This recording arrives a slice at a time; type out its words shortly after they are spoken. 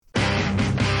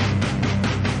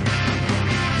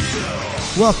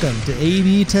Welcome to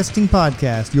A/B Testing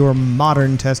Podcast, your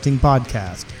modern testing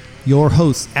podcast. Your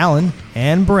hosts, Alan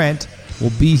and Brent,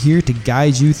 will be here to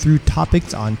guide you through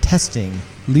topics on testing,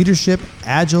 leadership,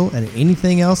 agile, and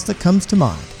anything else that comes to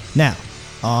mind. Now,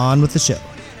 on with the show.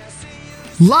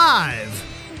 Live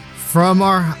from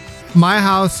my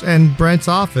house and Brent's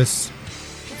office,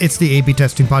 it's the A/B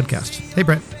Testing Podcast. Hey,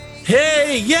 Brent.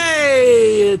 Hey,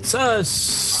 yay! It's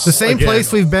us. The same again.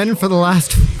 place we've been for the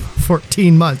last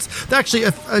 14 months. Actually,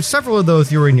 several of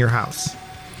those you were in your house.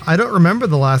 I don't remember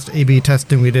the last A/B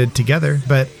testing we did together,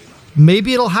 but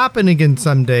maybe it'll happen again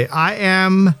someday. I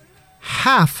am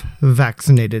half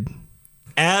vaccinated.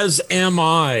 As am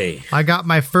I. I got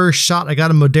my first shot. I got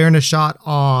a Moderna shot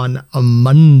on a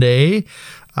Monday.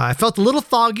 I felt a little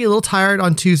foggy, a little tired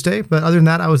on Tuesday, but other than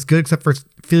that, I was good, except for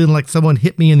feeling like someone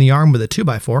hit me in the arm with a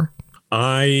 2x4.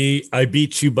 I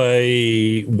beat you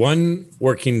by one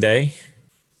working day.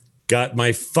 Got my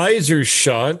Pfizer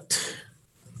shot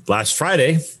last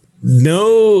Friday.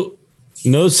 No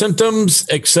symptoms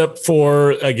except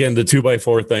for, again, the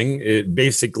 2x4 thing. It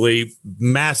basically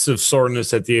massive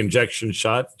soreness at the injection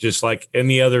shot, just like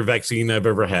any other vaccine I've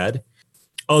ever had.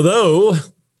 Although a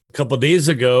couple of days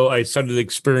ago, I started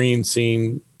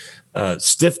experiencing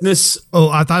stiffness. Oh,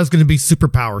 I thought it was going to be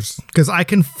superpowers because I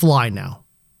can fly now.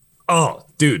 Oh,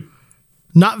 dude.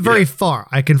 Not very far.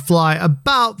 I can fly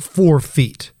about 4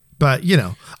 feet. But, you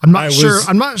know, I'm not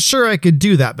sure I could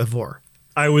do that before.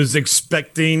 I was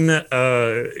expecting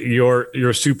your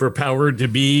superpower to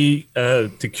be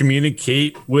to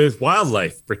communicate with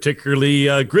wildlife,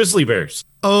 particularly grizzly bears.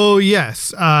 Oh,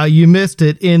 yes. You missed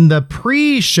it in the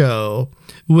pre-show,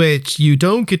 which you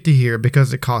don't get to hear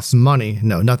because it costs money.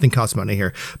 No, nothing costs money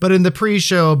here. But in the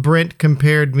pre-show, Brent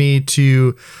compared me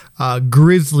to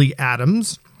Grizzly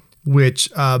Adams, which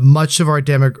some of our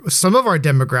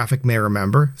demographic may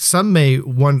remember. Some may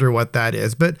wonder what that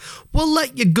is, but we'll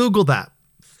let you Google that.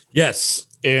 Yes,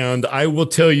 and I will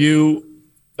tell you,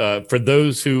 for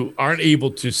those who aren't able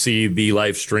to see the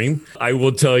live stream, I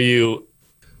will tell you,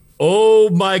 oh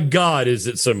my God, is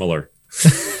it similar? A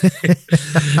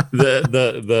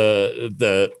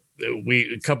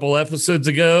couple episodes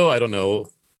ago, I don't know,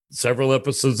 several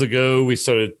episodes ago, we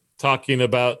started talking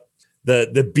about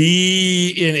the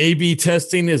B in A/B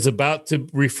testing is about to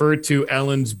refer to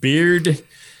Alan's beard.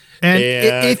 And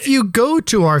if you go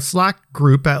to our Slack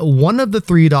group at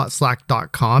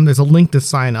oneofthe3.slack.com, there's a link to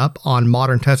sign up on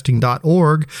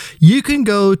moderntesting.org. You can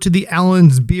go to the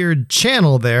Alan's Beard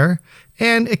channel there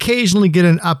and occasionally get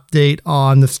an update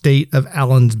on the state of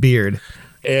Alan's beard.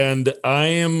 And I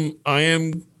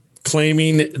am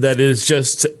claiming that it is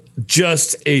just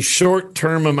a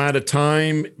short-term amount of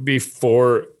time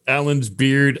before Alan's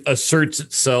beard asserts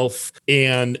itself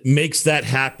and makes that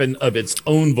happen of its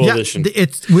own volition. Yeah,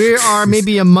 we are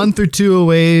maybe a month or two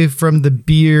away from the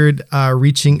beard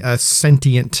reaching a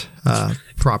sentient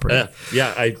property.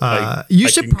 You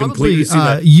should probably,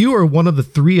 you are one of the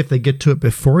three, if they get to it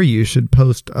before you, should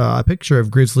post a picture of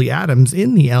Grizzly Adams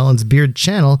in the Alan's Beard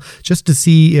channel just to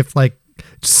see if, like,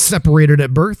 separated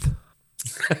at birth.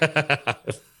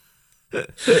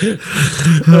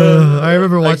 I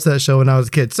remember watching that show when I was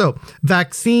a kid. So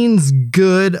vaccines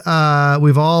good.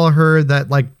 We've all heard that,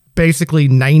 like, basically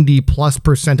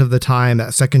 90+% of the time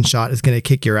that second shot is going to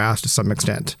kick your ass to some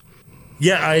extent.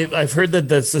 Yeah, I've heard that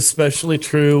that's especially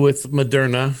true with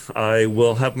Moderna. I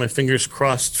will have my fingers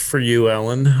crossed for you,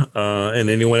 Alan, and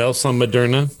anyone else on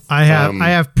Moderna. I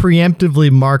have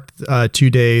preemptively marked 2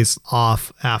 days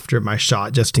off after my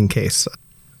shot just in case.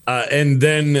 And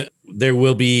then there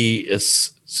will be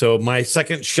so my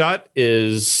second shot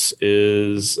is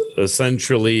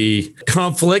essentially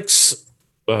conflicts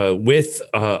with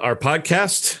our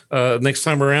podcast next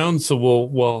time around. So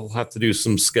we'll have to do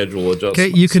some schedule adjustments.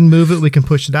 Okay, you can move it. We can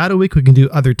push it out a week. We can do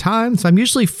other times. I'm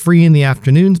usually free in the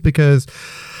afternoons because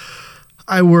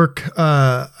I work.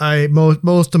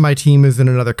 Most of my team is in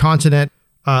another continent.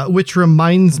 Which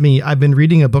reminds me, I've been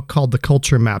reading a book called The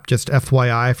Culture Map, just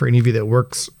FYI for any of you that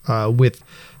works with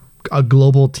a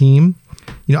global team.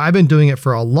 You know, I've been doing it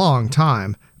for a long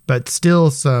time, but still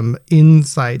some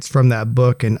insights from that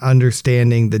book and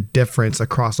understanding the difference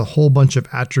across a whole bunch of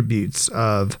attributes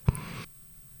of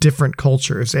different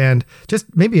cultures. And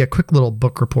just maybe a quick little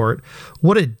book report.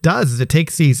 What it does is it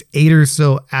takes these 8 or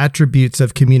so attributes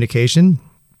of communication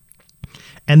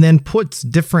and then puts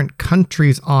different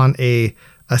countries on a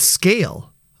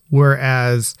scale,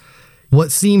 whereas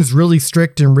what seems really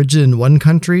strict and rigid in one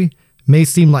country may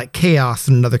seem like chaos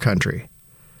in another country.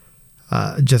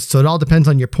 Just so it all depends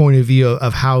on your point of view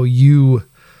of how you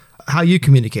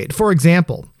communicate. For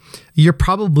example, you're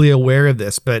probably aware of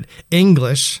this, but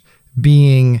English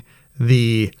being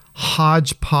the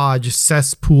hodgepodge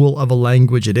cesspool of a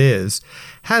language it is,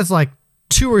 has like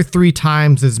 2 or 3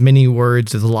 times as many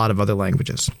words as a lot of other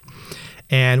languages.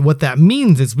 And what that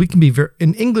means is we can be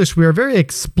in English, we are very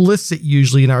explicit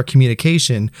usually in our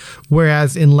communication,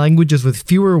 whereas in languages with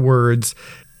fewer words,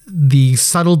 the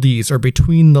subtleties or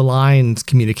between the lines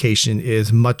communication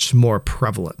is much more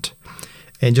prevalent.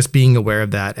 And just being aware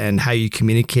of that and how you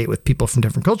communicate with people from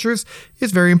different cultures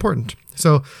is very important.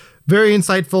 So very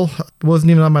insightful. Wasn't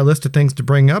even on my list of things to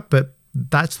bring up, but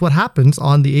that's what happens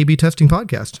on the A/B testing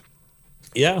podcast.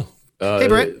 Yeah. Hey,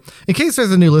 Brent, in case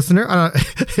there's a new listener, I'll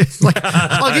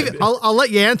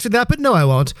let you answer that, but no, I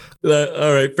won't.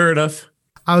 All right. Fair enough.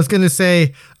 I was going to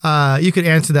say, you could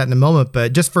answer that in a moment,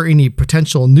 but just for any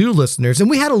potential new listeners.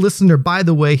 And we had a listener, by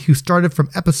the way, who started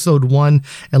from episode 1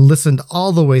 and listened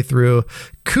all the way through.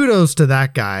 Kudos to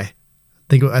that guy.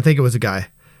 I think it was a guy.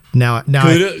 Now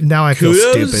I feel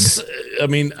stupid. I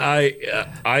mean,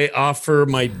 I offer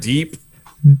my deep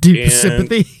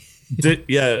sympathy.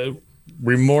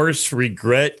 Remorse,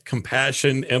 regret,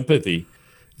 compassion, empathy.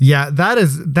 Yeah,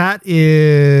 that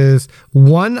is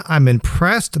one. I'm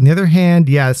impressed. On the other hand,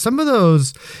 yeah, some of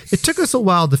those, it took us a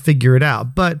while to figure it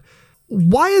out. But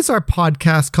why is our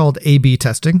podcast called A/B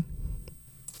testing?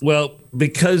 Well,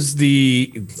 because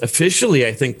officially,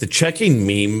 I think the checking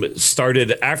meme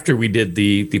started after we did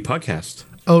the podcast.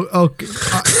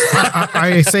 Are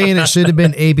you saying it should have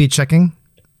been A/B checking?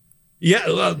 Yeah,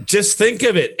 well, just think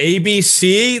of it.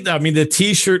 ABC. I mean, the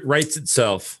T-shirt writes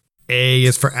itself. A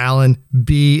is for Alan.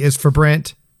 B is for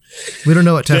Brent. We don't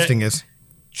know what testing is.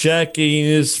 Checking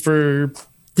is for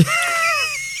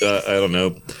I don't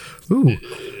know. Ooh.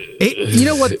 You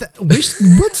know what?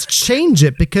 Let's change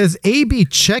it because A/B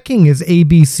checking is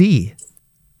ABC.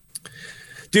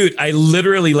 Dude, I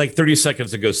literally like 30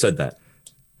 seconds ago said that.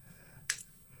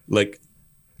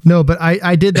 No, but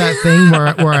I did that thing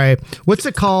where I what's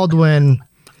it called when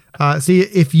see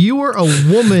if you were a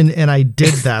woman and I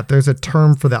did that, there's a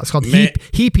term for that. It's called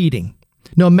heap eating.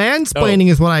 No, mansplaining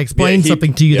is when I explain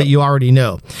something to you that you already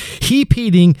know. Heap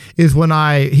eating is when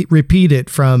I repeat it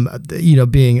from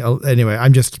being anyway.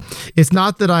 It's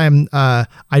not that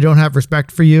I don't have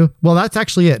respect for you. Well, that's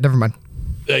actually it. Never mind.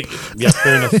 Yeah,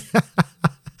 fair enough.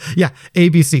 Yeah,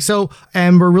 ABC. So,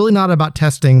 and we're really not about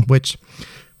testing, which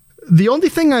the only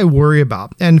thing I worry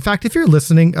about, and in fact, if you're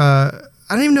listening, I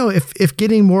don't even know if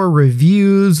getting more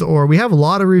reviews, or we have a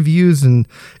lot of reviews in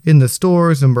the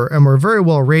stores and we're very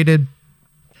well rated.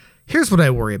 Here's what I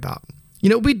worry about.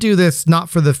 We do this not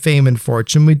for the fame and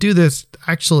fortune. We do this,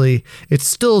 actually, it's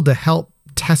still to help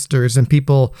testers and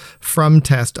people from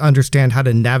test understand how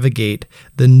to navigate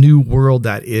the new world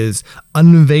that is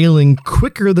unveiling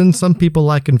quicker than some people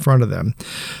like in front of them.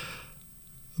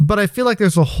 But I feel like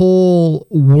there's a whole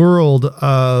world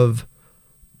of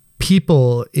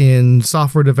people in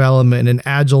software development and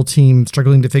agile teams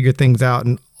struggling to figure things out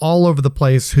and all over the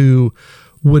place who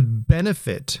would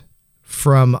benefit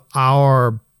from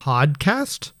our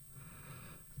podcast,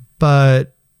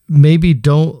 but maybe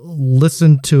don't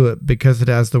listen to it because it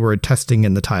has the word testing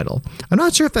in the title. I'm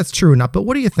not sure if that's true or not, but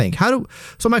what do you think?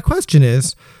 So my question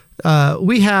is,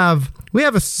 we have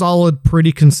a solid,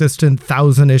 pretty consistent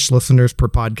 1,000-ish listeners per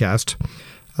podcast.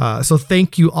 So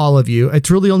thank you, all of you. It's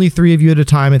really only 3 of you at a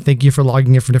time, and thank you for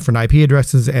logging in from different IP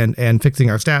addresses and fixing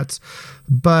our stats.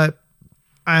 But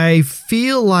I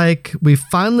feel like we've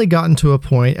finally gotten to a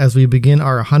point as we begin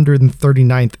our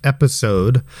 139th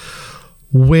episode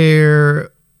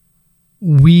where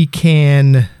we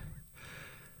can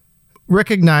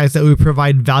recognize that we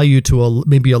provide value to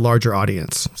maybe a larger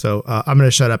audience. So I'm going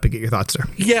to shut up and get your thoughts there.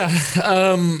 Yeah.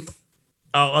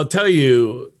 I'll tell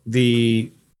you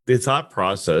the thought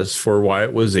process for why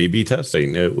it was A/B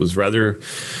testing. It was rather,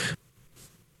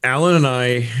 Alan and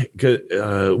I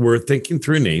were thinking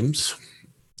through names.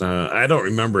 I don't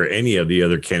remember any of the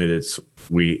other candidates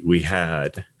we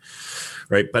had,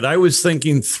 right? But I was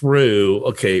thinking through,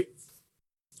 okay,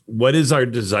 what is our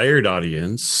desired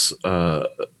audience?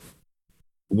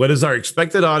 What is our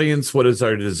expected audience? What is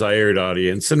our desired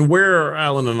audience? And where are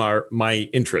Alan and my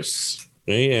interests?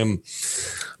 Okay? And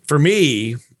for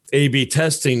me, A/B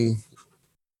testing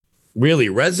really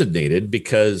resonated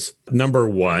because number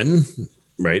one,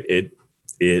 right, it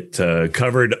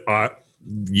covered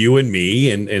you and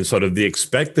me and sort of the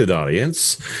expected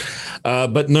audience.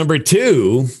 But number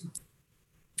two,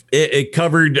 it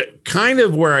covered kind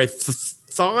of where I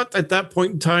thought at that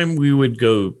point in time we would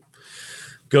go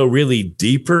really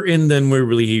deeper in than we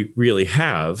really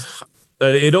have.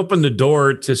 It opened the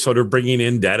door to sort of bringing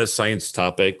in data science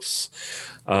topics,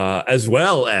 as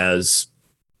well as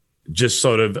just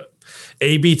sort of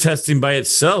A/B testing by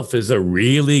itself is a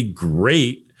really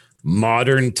great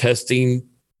modern testing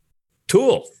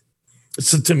tool.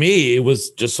 So to me, it was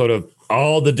just sort of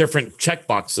all the different check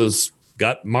boxes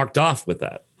got marked off with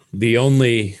that. The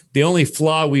only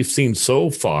flaw we've seen so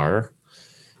far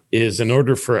is in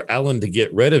order for Alan to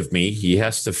get rid of me, he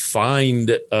has to find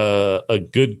a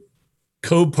good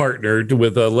co-partner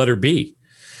with a letter B.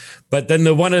 But then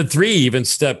the 1 and 3 even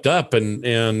stepped up and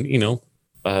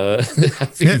I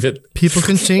think that people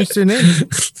can change their name.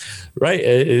 Right.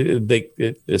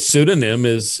 A pseudonym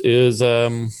is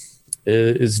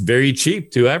very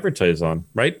cheap to advertise on.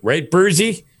 Right. Right,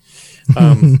 Burzy?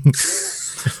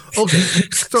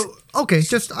 Okay.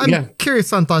 I'm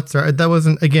curious on thoughts there. That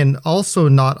wasn't, again, also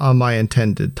not on my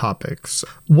intended topics.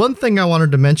 One thing I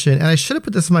wanted to mention, and I should have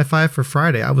put this in my 5 for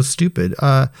Friday. I was stupid.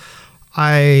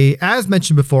 As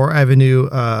mentioned before, I have a new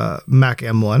Mac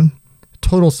M1,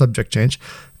 total subject change.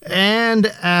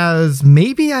 And as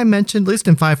maybe I mentioned, at least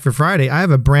in 5 for Friday, I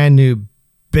have a brand new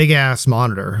big ass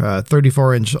monitor,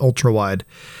 34-inch ultra wide.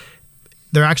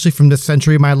 They're actually from this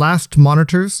century. My last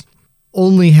monitors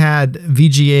only had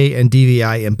VGA and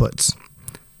DVI inputs.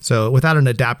 So without an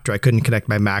adapter, I couldn't connect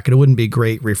my Mac, and it wouldn't be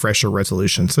great refresher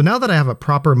resolution. So now that I have a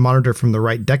proper monitor from the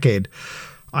right decade,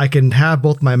 I can have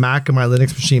both my Mac and my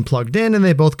Linux machine plugged in, and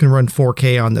they both can run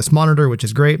 4K on this monitor, which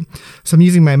is great. So I'm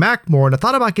using my Mac more, and I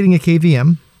thought about getting a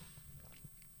KVM.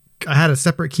 I had a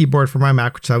separate keyboard for my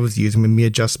Mac, which I was using. Made me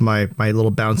adjust my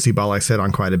little bouncy ball I sit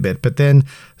on quite a bit. But then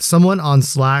someone on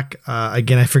Slack,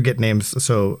 again, I forget names,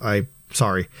 so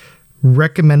sorry,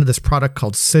 recommended this product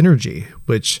called Synergy,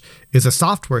 which is a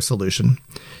software solution.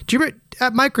 Do you remember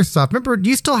at Microsoft, do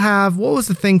you still have, what was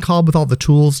the thing called with all the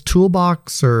tools?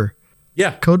 Toolbox or...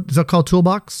 Yeah. Code, is that called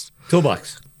Toolbox?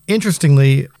 Toolbox.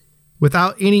 Interestingly,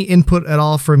 without any input at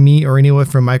all from me or anyone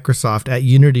from Microsoft, at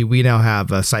Unity, we now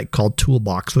have a site called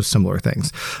Toolbox with similar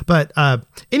things. But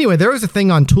anyway, there was a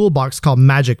thing on Toolbox called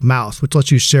Magic Mouse, which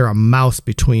lets you share a mouse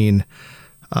between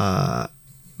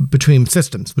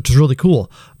systems, which is really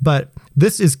cool. But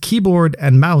this is keyboard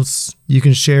and mouse you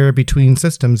can share between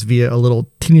systems via a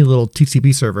teeny little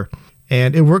TCP server.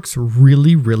 And it works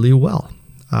really, really well.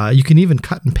 You can even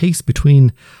cut and paste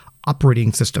between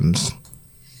operating systems.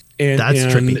 And that's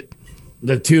trippy.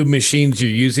 The two machines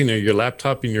you're using are your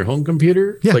laptop and your home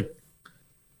computer?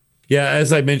 Yeah.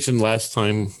 As I mentioned last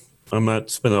time, I'm not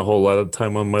spending a whole lot of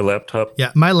time on my laptop.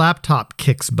 Yeah, my laptop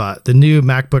kicks butt. The new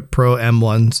MacBook Pro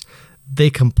M1s, they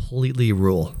completely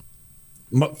rule.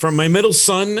 For my middle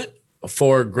son,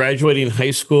 for graduating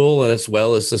high school, as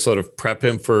well as to sort of prep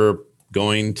him for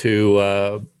going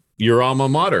to your alma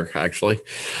mater, actually,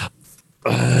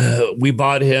 we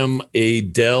bought him a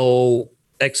Dell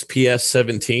XPS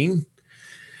 17.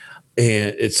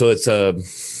 And it's a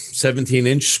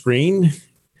 17-inch screen.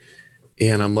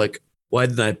 And I'm like, why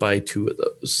didn't I buy 2 of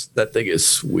those? That thing is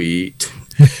sweet.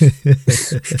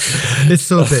 It's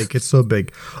so big. It's so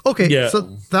big. Okay, yeah. So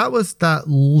that was that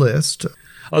list.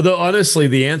 Although, honestly,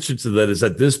 the answer to that is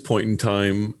at this point in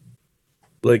time,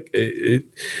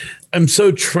 I'm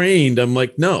so trained. I'm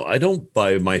like, no, I don't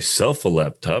buy myself a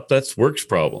laptop. That's work's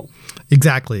problem.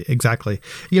 Exactly.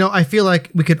 I feel like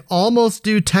we could almost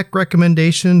do tech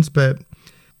recommendations, but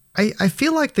I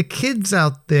feel like the kids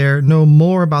out there know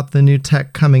more about the new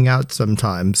tech coming out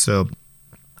sometimes. So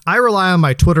I rely on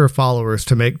my Twitter followers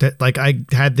to make that. Like, I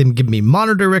had them give me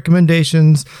monitor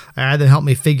recommendations. I had them help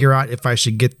me figure out if I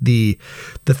should get the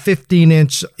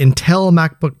 15-inch Intel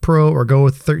MacBook Pro or go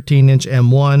with 13-inch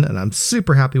M1. And I'm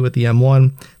super happy with the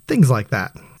M1. Things like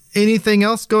that. Anything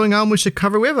else going on we should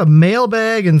cover? We have a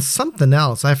mailbag and something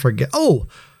else. I forget. Oh,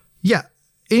 yeah.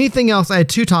 Anything else? I had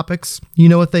 2 topics. You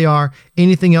know what they are.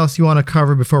 Anything else you want to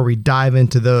cover before we dive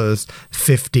into those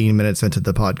 15 minutes into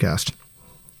the podcast?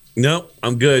 No,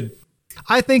 I'm good.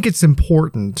 I think it's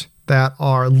important that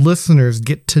our listeners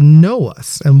get to know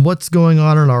us and what's going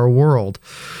on in our world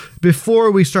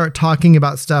before we start talking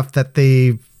about stuff that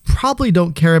they probably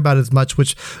don't care about as much,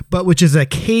 which is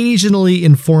occasionally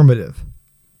informative.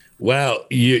 Wow.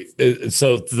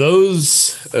 So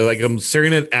those, I'm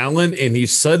staring at Alan and he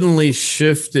suddenly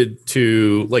shifted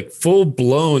to full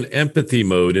blown empathy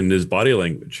mode in his body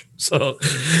language. So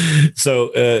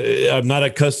I'm not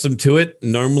accustomed to it.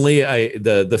 Normally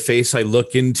the face I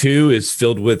look into is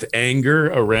filled with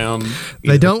anger around.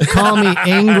 They don't call me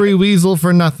Angry Weasel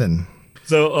for nothing.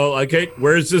 So, okay,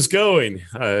 where's this going?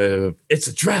 It's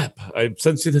a trap. I'm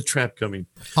sensing a trap coming.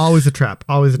 Always a trap.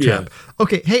 Always a trap. Yeah.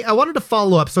 Okay, hey, I wanted to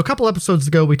follow up. So a couple episodes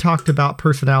ago, we talked about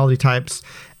personality types.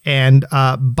 And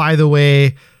by the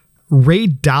way, Ray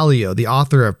Dalio, the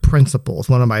author of Principles,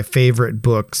 one of my favorite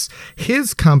books,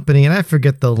 his company, and I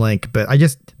forget the link, but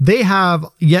they have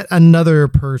yet another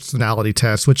personality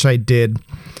test, which I did.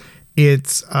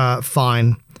 It's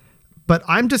fine. But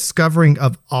I'm discovering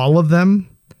of all of them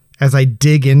as I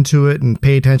dig into it and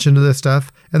pay attention to this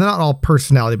stuff, and they're not all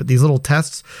personality, but these little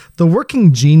tests, the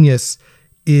Working Genius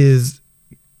is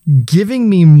giving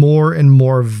me more and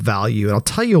more value. And I'll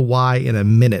tell you why in a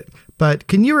minute. But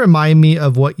can you remind me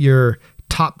of what your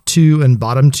top 2 and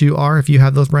bottom 2 are, if you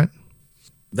have those, Brent?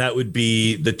 That would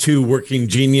be the 2 Working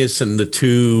Genius and the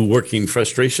 2 Working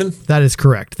Frustration. That is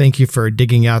correct. Thank you for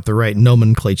digging out the right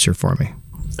nomenclature for me.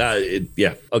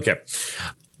 Yeah. Okay.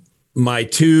 My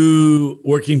 2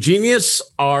 Working Genius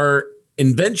are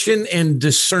Invention and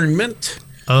Discernment.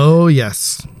 Oh,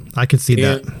 yes. I could see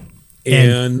that.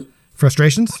 And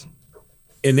frustrations?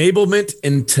 Enablement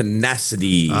and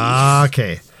Tenacity.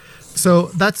 Okay. So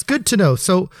that's good to know.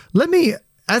 So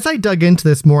as I dug into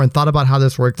this more and thought about how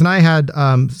this works, and I had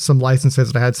some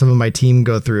licenses that I had some of my team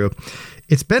go through,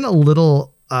 it's been a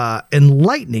little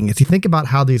enlightening as you think about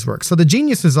how these work. So the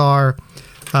geniuses are,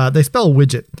 they spell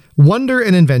widget, wonder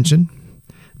and invention,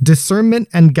 discernment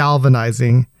and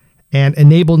galvanizing, and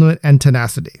enablement and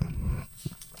tenacity.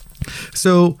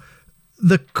 So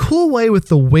the cool way with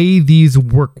the way these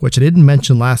work, which I didn't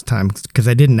mention last time because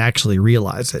I didn't actually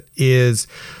realize it, is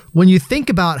when you think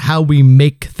about how we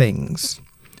make things,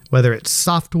 whether it's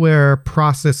software,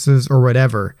 processes, or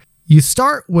whatever, you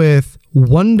start with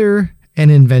wonder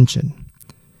and invention.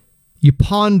 You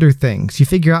ponder things. You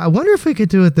figure out, I wonder if we could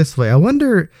do it this way. I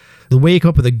wonder. The way you come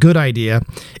up with a good idea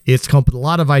is to come up with a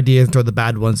lot of ideas and throw the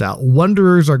bad ones out.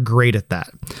 Wanderers are great at that.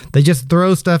 They just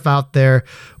throw stuff out there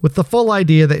with the full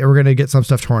idea that we're going to get some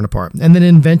stuff torn apart. And then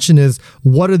invention is,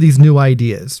 what are these new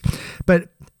ideas? But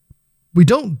we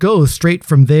don't go straight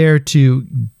from there to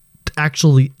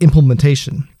actually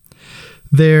implementation.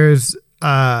 There's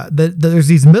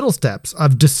these middle steps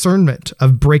of discernment,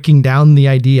 of breaking down the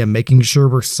idea, making sure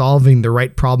we're solving the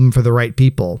right problem for the right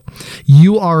people.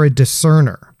 You are a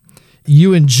discerner.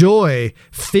 You enjoy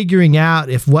figuring out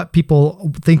if what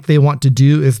people think they want to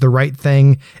do is the right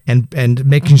thing and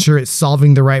making sure it's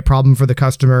solving the right problem for the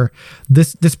customer.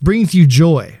 This brings you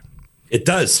joy. It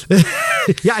does.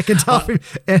 Yeah, I can tell.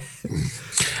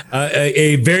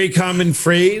 A very common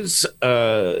phrase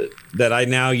that I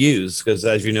now use, because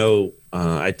as you know,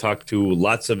 I talk to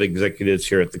lots of executives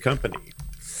here at the company.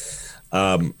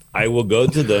 I will go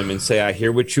to them and say, I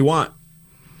hear what you want,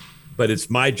 but it's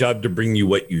my job to bring you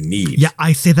what you need. Yeah,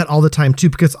 I say that all the time too,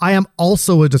 because I am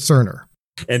also a discerner.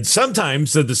 And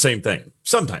sometimes they're the same thing.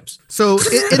 Sometimes. So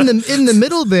in the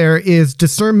middle there is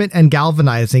discernment and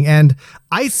galvanizing, and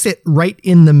I sit right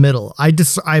in the middle.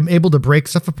 I'm able to break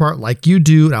stuff apart like you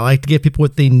do, and I like to give people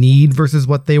what they need versus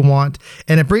what they want.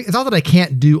 And it's not that I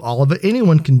can't do all of it.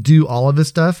 Anyone can do all of this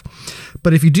stuff,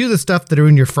 but if you do the stuff that are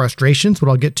in your frustrations, what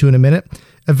I'll get to in a minute,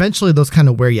 eventually those kind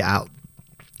of wear you out,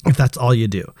 if that's all you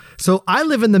do. So I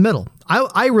live in the middle.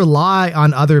 I rely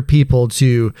on other people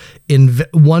to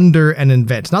wonder and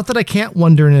invent. Not that I can't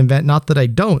wonder and invent, not that I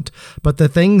don't, but the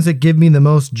things that give me the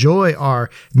most joy are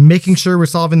making sure we're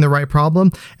solving the right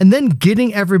problem and then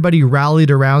getting everybody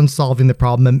rallied around solving the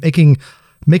problem and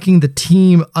making the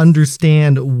team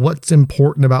understand what's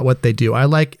important about what they do. I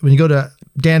like when you go to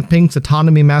Dan Pink's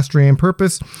Autonomy, Mastery, and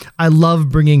Purpose, I love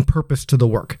bringing purpose to the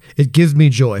work. It gives me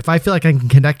joy. If I feel like I can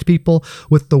connect people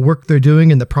with the work they're doing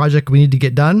and the project we need to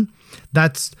get done,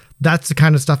 that's the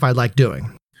kind of stuff I like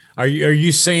doing. Are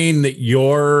you saying that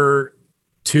you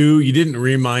didn't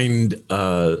remind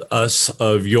us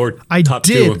of your top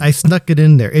two? I did. I snuck it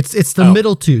in there. It's the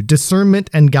middle two, discernment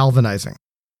and galvanizing.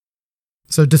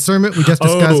 So discernment we just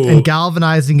discussed, and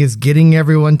galvanizing is getting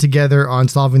everyone together on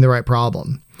solving the right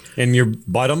problem. And your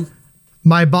bottom?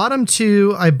 My bottom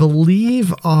two, I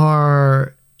believe,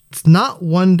 are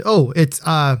it's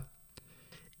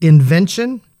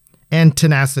invention and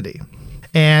tenacity.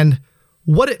 And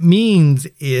what it means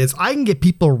is I can get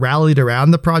people rallied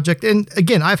around the project. And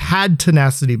again, I've had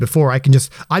tenacity before. I'm just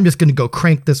going to go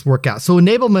crank this work out. So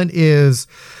enablement is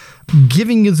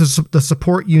giving you the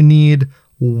support you need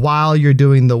while you're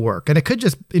doing the work. And it could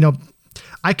just,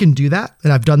 I can do that.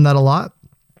 And I've done that a lot.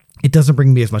 It doesn't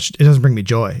bring me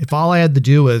joy. If all I had to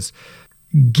do was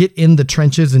get in the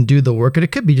trenches and do the work, and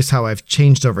it could be just how I've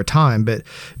changed over time, but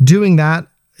doing that,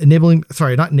 enablement's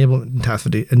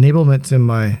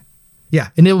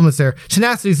there.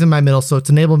 Tenacity's in my middle, so it's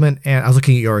enablement and I was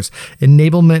looking at yours.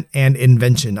 Enablement and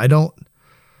invention. I don't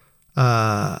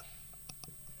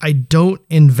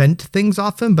invent things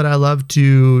often, but I love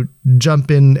to jump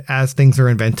in as things are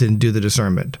invented and do the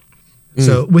discernment.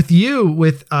 So with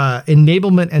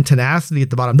enablement and tenacity at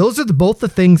the bottom, those are both the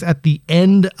things at the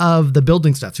end of the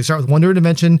building steps. You start with wonder and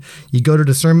invention, you go to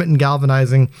discernment and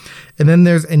galvanizing, and then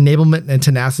there's enablement and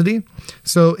tenacity.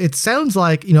 So it sounds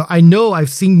like, I know I've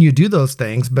seen you do those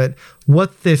things, but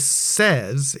what this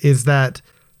says is that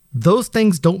those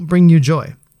things don't bring you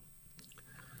joy.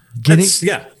 It's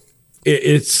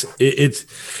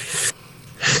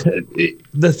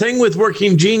the thing with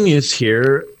Working Genius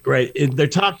here, right? They're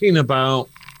talking about,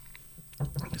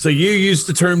 so you use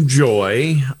the term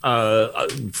joy,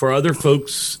 for other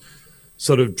folks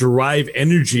sort of derive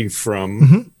energy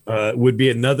from, would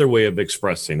be another way of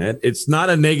expressing it. It's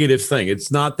not a negative thing. It's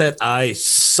not that I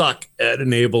suck at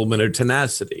enablement or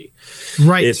tenacity.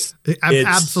 Right. It's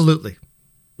absolutely.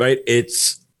 Right.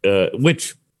 It's,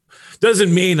 which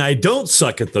doesn't mean I don't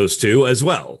suck at those two as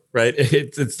well, right?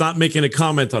 It's not making a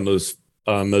comment on those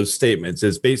statements.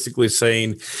 It's basically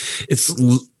saying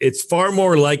it's far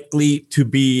more likely to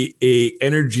be a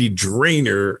energy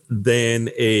drainer than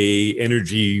a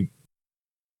energy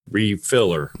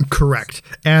refiller. Correct.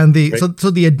 And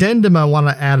so the addendum I want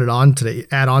to add on today.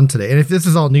 And if this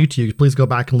is all new to you, please go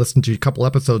back and listen to a couple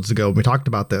episodes ago when we talked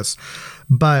about this.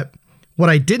 But what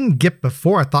I didn't get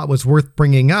before I thought was worth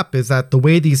bringing up is that the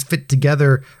way these fit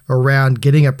together around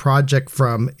getting a project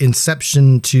from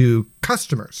inception to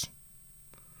customers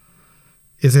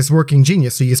is this Working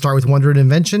Genius. So you start with wonder and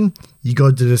invention, you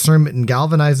go to discernment and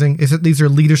galvanizing. These are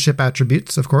leadership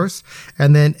attributes, of course,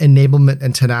 and then enablement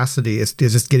and tenacity is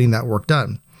just getting that work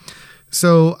done.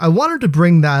 So I wanted to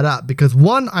bring that up because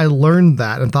one, I learned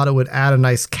that and thought it would add a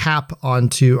nice cap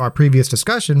onto our previous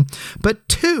discussion, but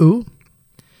two,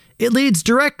 it leads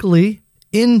directly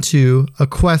into a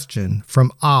question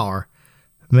from our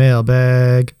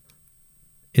mailbag.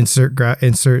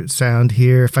 Insert sound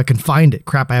here. If I can find it.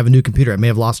 Crap, I have a new computer. I may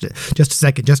have lost it. Just a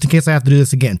second, just in case I have to do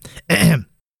this again.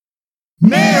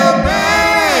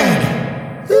 Mailbag!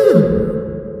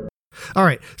 All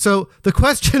right, so the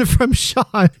question from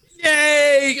Sean.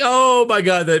 Yay! Oh my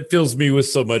God, that fills me with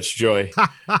so much joy.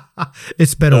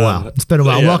 It's been a while.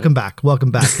 Yeah. Welcome back.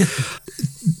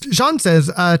 Sean says,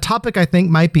 a topic I think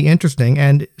might be interesting,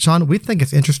 and Sean, we think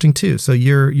it's interesting too, so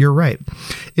you're right,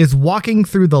 is walking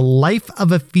through the life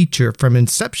of a feature from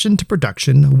inception to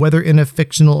production, whether in a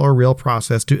fictional or real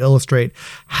process, to illustrate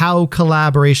how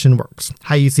collaboration works,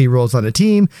 how you see roles on a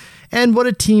team, and what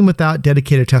a team without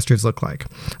dedicated testers look like.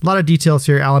 A lot of details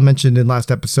here. Alan mentioned in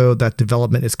last episode that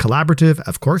development is collaborative,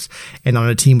 of course, and on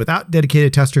a team without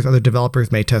dedicated testers, other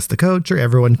developers may test the code. Sure,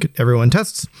 everyone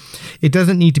tests. It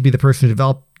doesn't need to be the person who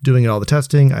developed doing all the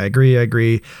testing. I agree.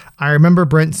 I remember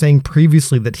Brent saying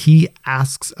previously that he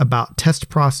asks about test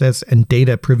process and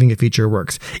data proving a feature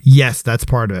works. Yes, that's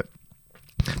part of it.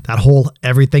 That whole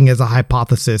everything is a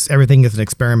hypothesis, everything is an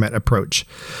experiment approach.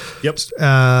 Yep.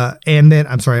 And then,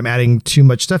 I'm sorry, I'm adding too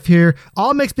much stuff here.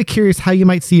 All makes me curious how you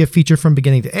might see a feature from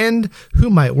beginning to end, who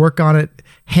might work on it,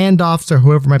 handoffs or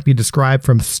whoever might be described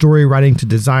from story writing to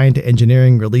design to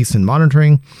engineering, release, and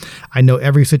monitoring. I know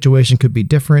every situation could be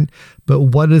different, but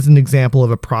what is an example of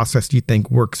a process you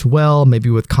think works well, maybe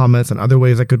with comments on other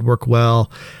ways that could work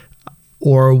well?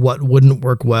 Or what wouldn't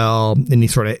work well, any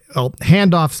sort of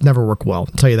handoffs never work well.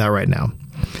 I'll tell you that right now.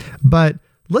 But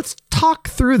let's talk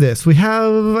through this.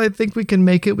 I think we can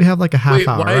make it. We have like a half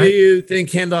hour. Why do you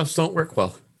think handoffs don't work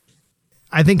well?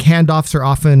 I think handoffs are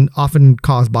often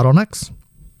cause bottlenecks.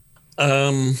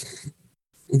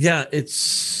 Yeah,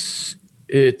 it's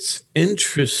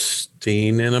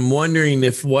interesting, and I'm wondering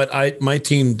if what my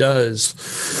team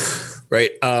does, right?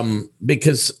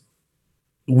 Because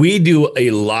we do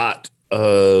a lot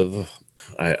of,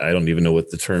 I don't even know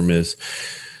what the term is.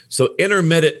 So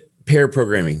intermittent pair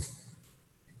programming,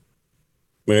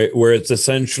 where it's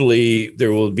essentially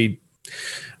there will be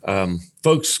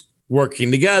folks working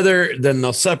together, then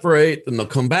they'll separate, then they'll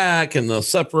come back and they'll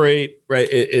separate, right?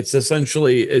 It's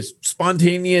essentially a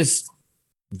spontaneous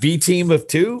V team of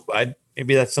two.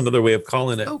 Maybe that's another way of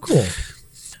calling it. Oh, cool.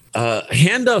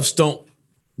 Handoffs don't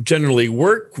generally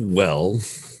work well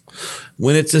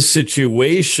when it's a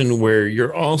situation where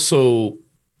you're also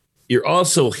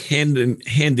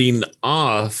handing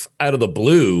off out of the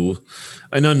blue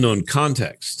an unknown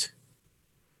context,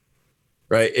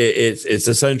 right? It's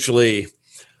essentially,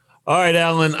 all right,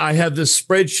 Alan, I have this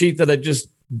spreadsheet that I just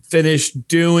finished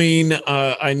doing.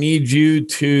 I need you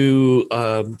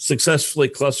to successfully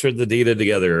cluster the data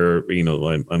together. Or,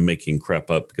 I'm making crap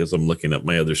up because I'm looking at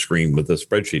my other screen with the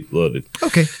spreadsheet loaded.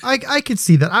 Okay, I could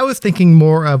see that. I was thinking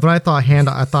more of when I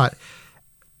thought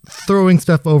throwing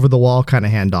stuff over the wall kind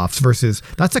of handoffs versus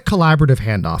that's a collaborative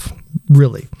handoff,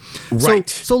 really. Right.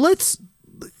 So let's.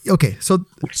 okay, so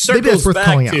maybe Circles that's worth back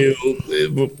calling out.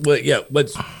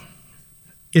 what's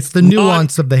It's the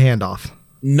nuance of the handoff.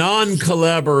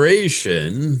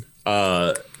 non-collaboration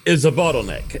is a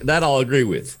bottleneck. That I'll agree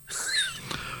with.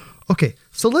 Okay,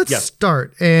 so let's Yeah.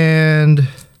 start, and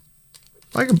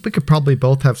we could probably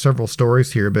both have several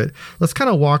stories here, but let's kind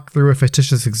of walk through a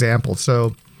fictitious example.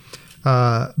 So,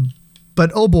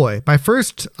 but oh boy, my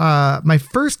first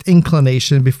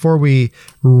inclination before we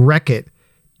wreck it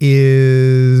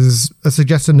is a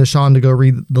suggestion to Sean to go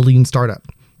read the Lean Startup,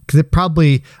 because it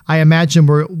probably, I imagine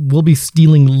we'll be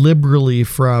stealing liberally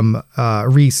from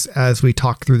Reese as we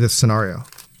talk through this scenario.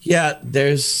 Yeah,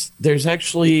 there's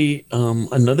actually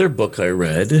another book I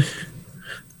read,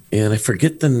 and I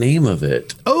forget the name of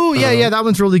it. Oh yeah, that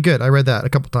one's really good. I read that a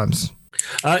couple times.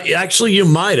 Actually, you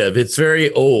might have. It's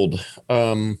very old,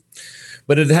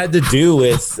 but it had to do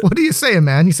with. What are you saying,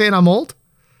 man? You saying I'm old?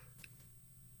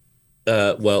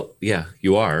 Well, yeah,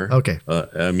 you are. Okay.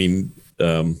 I mean,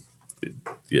 yeah,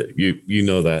 you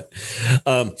know that.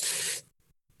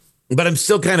 But I'm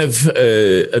still kind of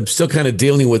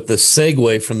dealing with the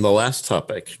segue from the last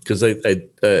topic, because I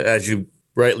as you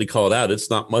rightly called out, it's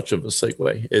not much of a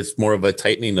segue. It's more of a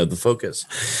tightening of the focus.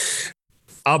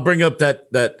 I'll bring up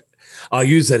that I'll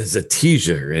use that as a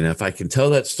teaser, and if I can tell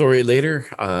that story later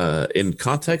in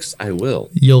context, I will.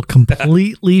 You'll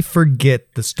completely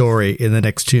forget the story in the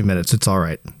next 2 minutes. It's all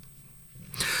right.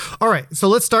 All right, so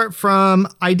let's start from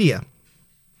idea.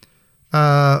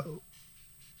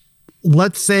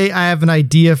 Let's say I have an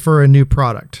idea for a new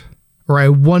product, or I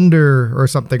wonder, or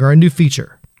something, or a new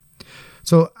feature.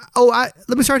 So, let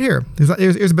me start here.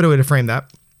 Here's a better way to frame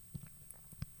that.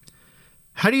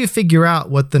 How do you figure out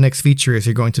what the next feature is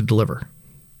you're going to deliver?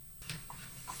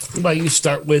 Well, you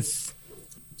start with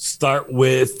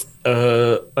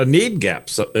a need gap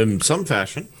in some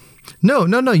fashion. No.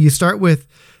 You start with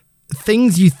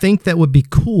things you think that would be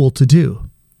cool to do.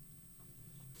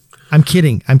 I'm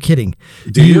kidding.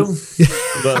 Do you?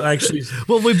 Well, actually,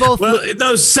 well, we both. Well,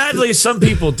 no. Sadly, some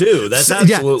people do. That's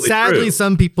absolutely sadly, true.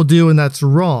 some people do, and that's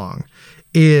wrong.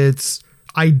 It's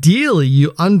ideally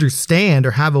you understand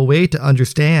or have a way to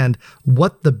understand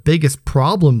what the biggest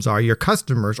problems are your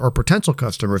customers or potential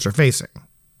customers are facing.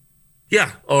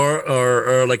 Yeah,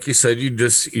 or like you said, you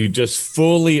just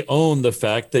fully own the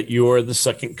fact that you are the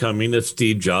second coming of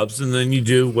Steve Jobs, and then you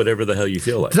do whatever the hell you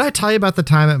feel like. Did I tell you about the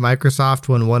time at Microsoft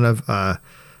when one of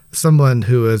someone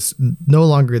who is no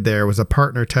longer there was a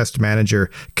partner test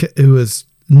manager who was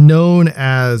known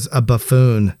as a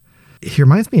buffoon? He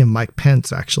reminds me of Mike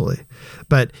Pence, actually,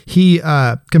 but he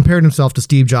compared himself to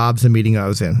Steve Jobs in a meeting I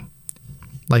was in.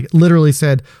 Like literally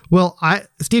said, well,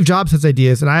 Steve Jobs has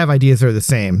ideas and I have ideas that are the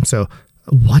same. So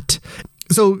what?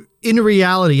 So in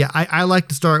reality, I like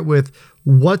to start with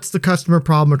what's the customer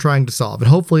problem we're trying to solve? And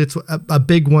hopefully it's a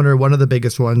big one or one of the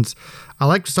biggest ones. I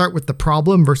like to start with the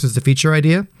problem versus the feature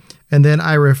idea. And then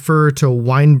I refer to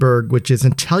Weinberg, which is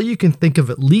until you can think of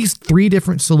at least 3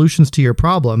 different solutions to your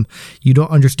problem, you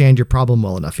don't understand your problem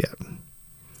well enough yet.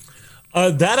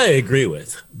 That I agree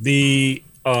with.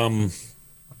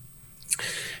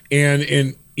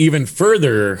 And even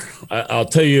further, I'll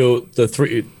tell you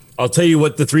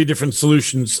what the 3 different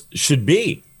solutions should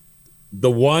be.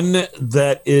 The one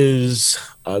that is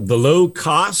the low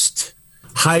cost,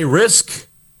 high risk.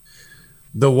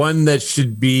 The one that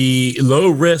should be low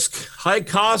risk, high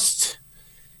cost,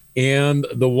 and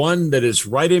the one that is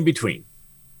right in between.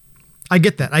 I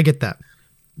get that.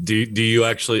 Do you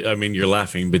actually? I mean, you're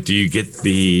laughing, but do you get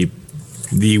the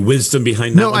wisdom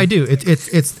behind that? No, one? I do.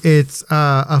 It's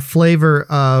a flavor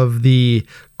of the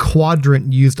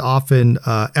quadrant used often,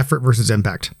 effort versus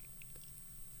impact.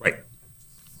 Right.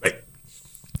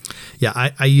 Yeah,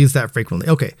 I use that frequently.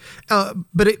 Okay,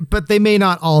 but they may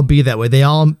not all be that way. They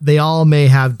all may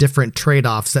have different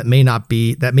trade-offs that may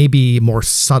be more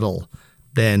subtle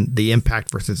than the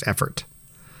impact versus effort.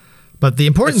 But the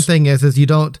important thing is you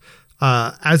don't,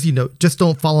 as you know, just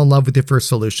don't fall in love with your first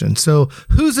solution. So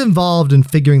who's involved in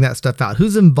figuring that stuff out?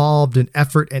 Who's involved in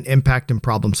effort and impact and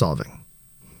problem solving?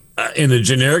 In a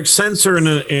generic sense, or in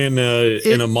a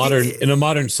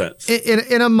modern sense?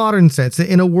 In a modern sense,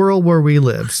 in a world where we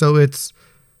live. So it's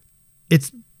I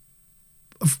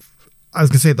was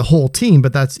gonna say the whole team,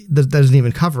 but that doesn't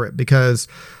even cover it, because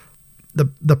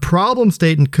the problem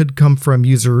statement could come from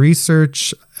user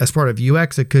research as part of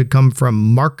UX. It could come from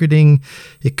marketing.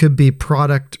 It could be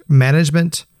product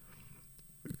management.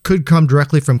 Could come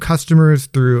directly from customers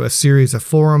through a series of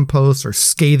forum posts or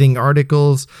scathing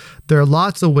articles. There are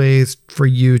lots of ways for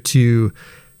you to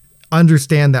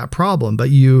understand that problem, but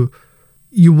you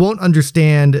won't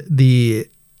understand the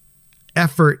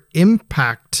effort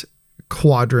impact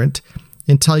quadrant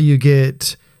until you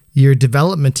get your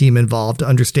development team involved to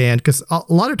understand, because a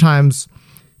lot of times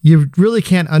you really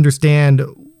can't understand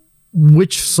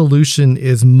which solution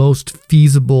is most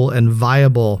feasible and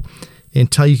viable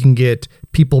until you can get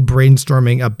people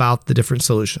brainstorming about the different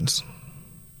solutions.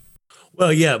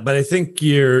 Well, yeah, but I think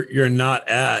you're not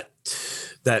at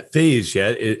that phase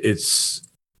yet. It's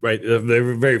right. The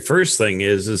very first thing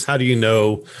is how do you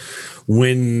know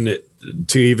when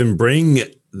to even bring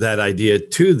that idea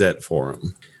to that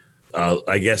forum?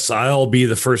 I guess I'll be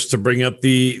the first to bring up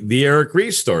the Eric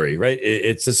Ries story, right?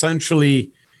 It's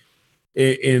essentially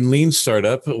in Lean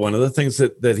Startup, one of the things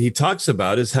that he talks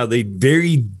about is how they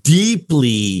very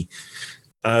deeply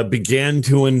began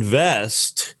to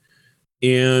invest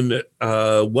in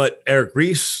what Eric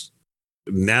Ries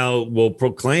now will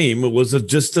proclaim was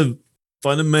just a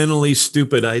fundamentally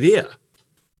stupid idea,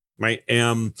 right?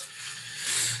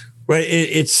 Right.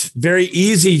 It's very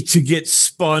easy to get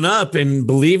spun up in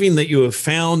believing that you have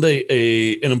found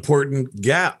an important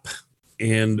gap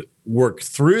and work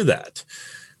through that.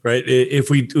 Right. If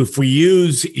we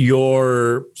use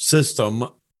your system,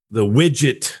 the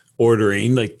widget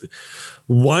ordering, like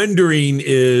wondering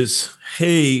is,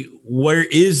 hey, where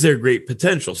is there great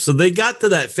potential? So they got to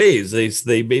that phase.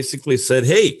 They basically said,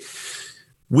 hey,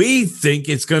 we think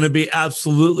it's going to be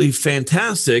absolutely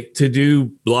fantastic to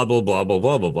do blah, blah, blah, blah,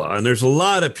 blah, blah, blah. And there's a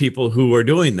lot of people who are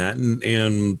doing that.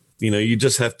 And you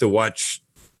just have to watch,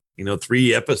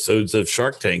 3 episodes of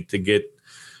Shark Tank to get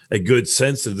a good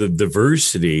sense of the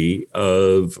diversity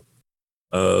of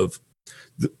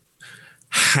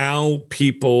how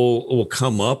people will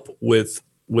come up with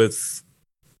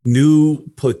new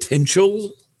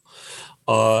potential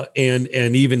and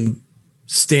even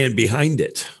stand behind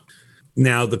it.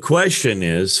 Now, the question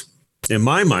is, in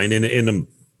my mind,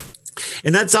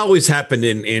 and that's always happened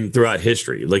in throughout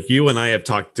history. Like you and I have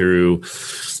talked through,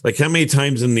 like how many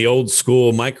times in the old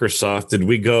school Microsoft did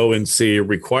we go and see a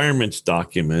requirements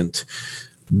document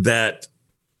that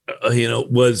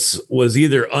was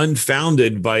either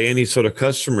unfounded by any sort of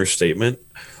customer statement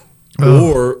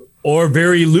or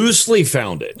very loosely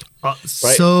founded. Right?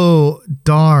 So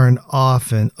darn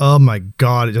often. Oh my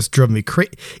God, it just drove me crazy.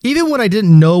 Even when I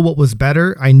didn't know what was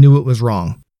better, I knew it was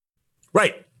wrong.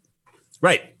 Right.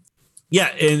 Yeah,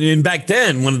 and back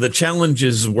then, one of the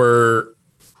challenges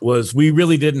was we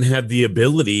really didn't have the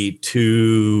ability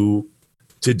to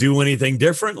do anything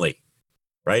differently.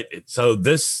 Right. So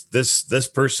this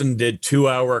person did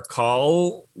 2-hour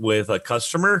call with a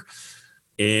customer,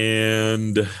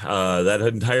 and that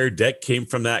entire deck came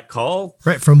from that call.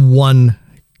 Right. From one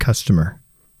customer.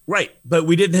 Right. But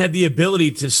we didn't have the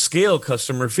ability to scale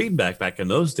customer feedback back in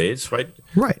those days. Right.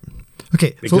 Right.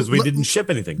 Okay. Because we didn't ship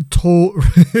anything.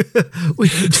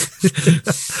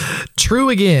 True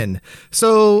again.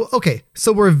 So, okay.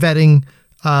 So we're vetting,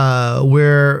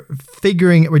 we're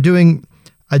doing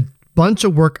a bunch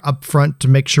of work up front to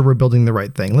make sure we're building the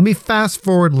right thing. Let me fast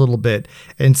forward a little bit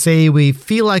and say we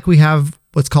feel like we have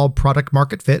what's called product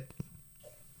market fit.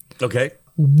 Okay.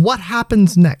 What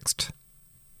happens next?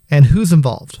 And who's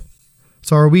involved?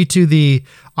 So are we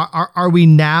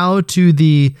now to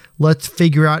the let's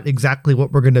figure out exactly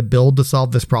what we're going to build to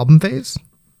solve this problem phase?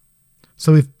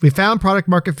 So we found product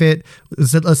market fit.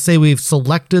 Let's say we've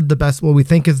selected what we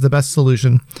think is the best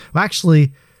solution. Well,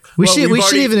 actually, we should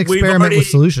even experiment with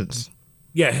solutions.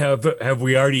 Yeah, have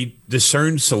we already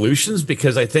discerned solutions?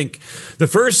 Because I think the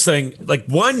first thing, like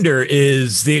wonder,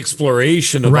 is the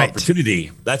exploration of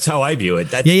opportunity. That's how I view it.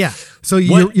 Yeah. So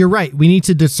you're right. We need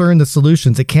to discern the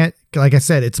solutions. It can't, like I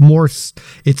said, it's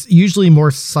usually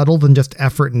more subtle than just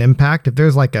effort and impact. If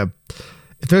there's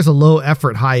a low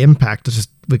effort, high impact,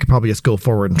 we could probably just go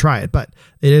forward and try it, but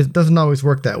doesn't always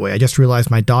work that way. I just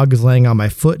realized my dog is laying on my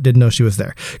foot. Didn't know she was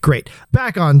there. Great.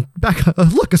 Back on.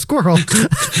 Look, a squirrel.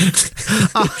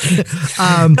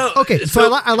 Okay.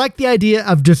 So I like the idea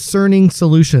of discerning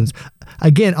solutions.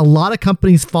 Again, a lot of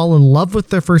companies fall in love with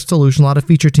their first solution. A lot of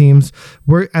feature teams,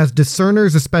 we're as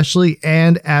discerners, especially,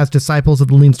 and as disciples of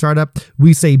the Lean Startup,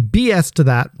 we say BS to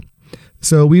that.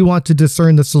 So we want to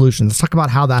discern the solution. Let's talk about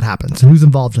how that happens and who's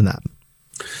involved in that.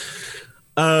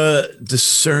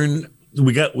 Discern.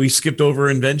 We skipped over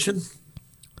invention.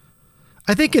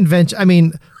 I think invention. I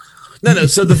mean, no.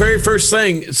 So the very first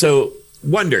thing. So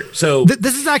wonder. So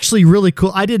this is actually really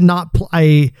cool. I did not.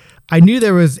 I knew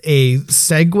there was a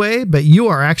segue, but you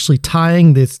are actually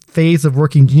tying this phase of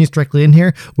Working Genius directly in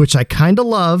here, which I kind of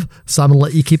love. So I'm gonna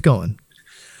let you keep going.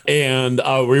 And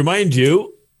I'll remind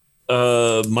you.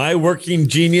 my working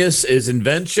genius is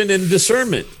invention and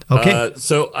discernment. Okay.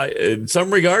 So in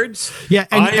some regards, yeah,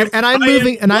 I'm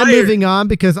moving on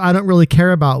because I don't really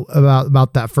care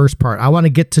about that first part. I want to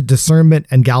get to discernment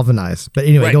and galvanize. But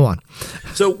anyway, right. Go on.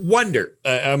 So wonder,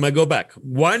 I'm gonna go back.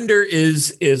 Wonder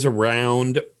is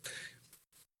around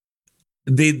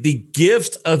the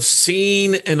gift of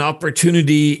seeing an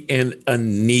opportunity and a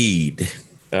need.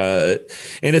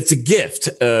 And it's a gift.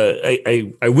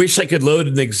 I wish I could load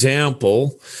an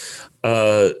example,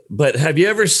 but have you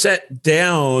ever sat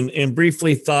down and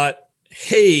briefly thought,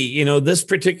 hey, this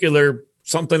particular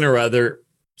something or other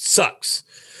sucks.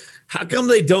 How come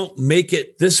they don't make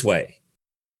it this way?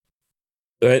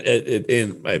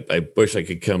 And I wish I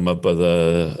could come up with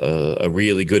a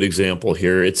really good example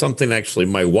here. It's something actually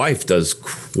my wife does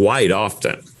quite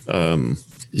often.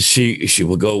 She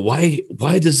will go, why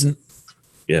doesn't...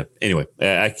 Yeah. Anyway,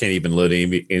 I can't even load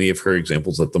any of her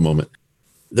examples at the moment.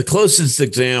 The closest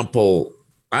example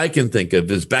I can think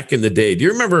of is back in the day. Do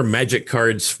you remember Magic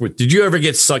cards? Did you ever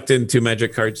get sucked into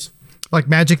Magic cards? Like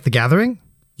Magic the Gathering?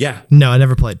 Yeah. No, I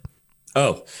never played.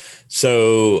 Oh,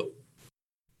 so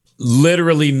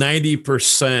literally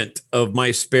 90% of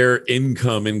my spare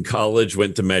income in college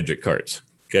went to Magic cards.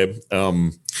 Okay.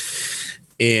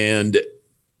 And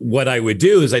what I would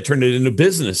do is I turned it into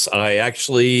business. I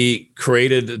actually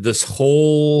created this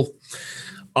whole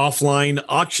offline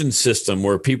auction system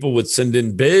where people would send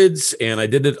in bids, and I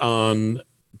did it on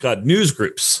news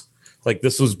groups. Like,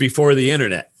 this was before the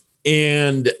internet,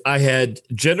 and I had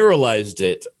generalized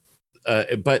it.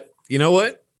 But you know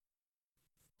what?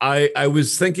 I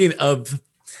was thinking of,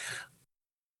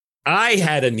 I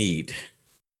had a need.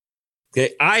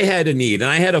 Okay, I had a need,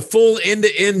 and I had a full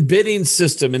end-to-end bidding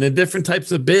system and the different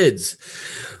types of bids,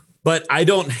 but I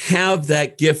don't have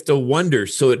that gift of wonder.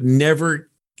 So it never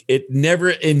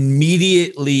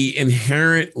immediately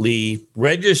inherently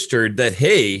registered that,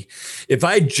 hey, if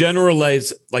I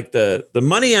generalize, like the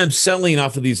money I'm selling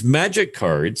off of these Magic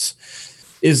cards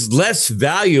is less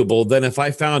valuable than if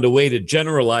I found a way to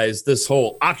generalize this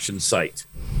whole auction site.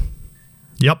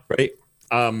 Yep. Right.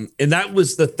 And that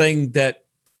was the thing that,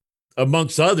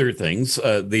 amongst other things,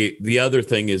 the other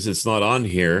thing is, it's not on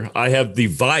here, I have the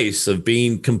vice of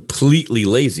being completely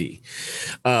lazy.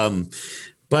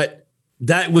 But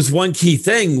that was one key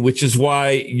thing, which is why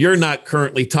you're not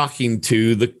currently talking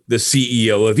to the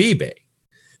CEO of eBay,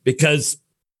 because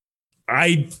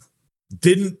I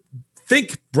didn't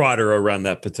think broader around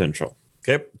that potential.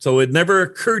 Okay. So it never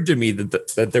occurred to me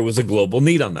that there was a global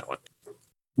need on that one.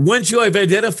 Once you have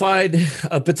identified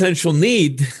a potential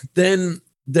need, then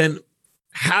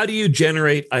how do you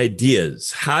generate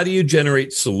ideas? How do you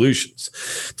generate solutions?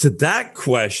 To that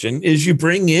question is you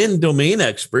bring in domain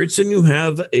experts and you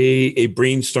have a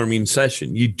brainstorming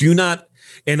session. You do not,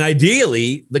 and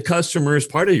ideally the customer is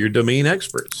part of your domain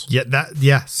experts. Yeah,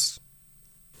 yes.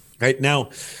 Right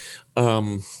now,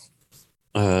 in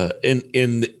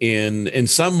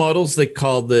some models, they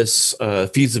call this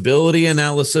feasibility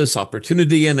analysis,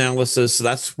 opportunity analysis.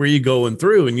 That's where you go in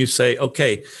through and you say,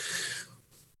 okay,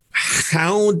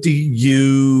 how do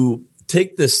you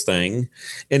take this thing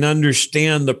and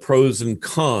understand the pros and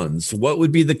cons? What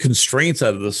would be the constraints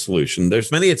out of the solution?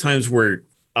 There's many a times where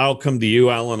I'll come to you,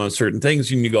 Alan, on certain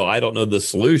things, and you go, I don't know the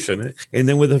solution. And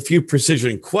then with a few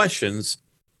precision questions,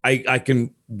 I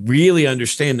can really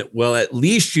understand that, well, at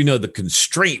least you know the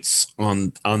constraints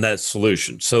on that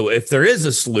solution. So if there is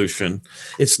a solution,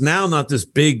 it's now not this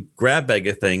big grab bag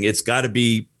of thing. It's got to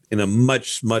be in a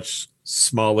much, much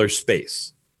smaller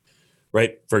space.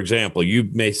 Right. For example, you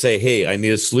may say, hey, I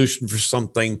need a solution for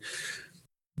something,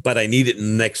 but I need it in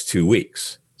the next 2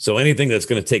 weeks. So anything that's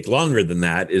going to take longer than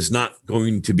that is not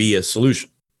going to be a solution.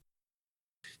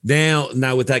 Now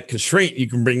with that constraint, you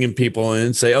can bring in people in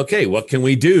and say, okay, what can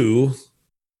we do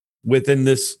within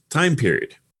this time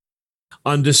period?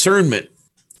 On discernment,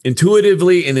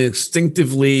 intuitively and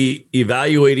instinctively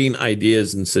evaluating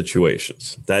ideas and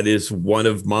situations. That is one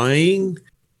of mine.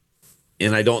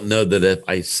 And I don't know that if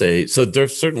I say, so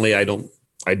there's certainly, I do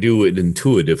it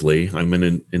intuitively. I'm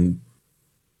an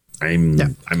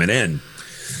N,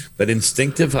 but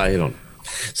instinctive, I don't.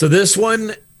 So this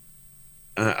one,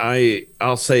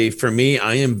 I'll say for me,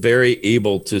 I am very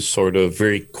able to sort of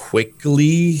very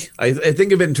quickly, I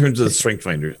think of it in terms of the strength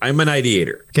finder. I'm an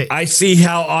ideator. Okay. I see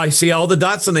all the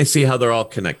dots and I see how they're all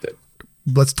connected.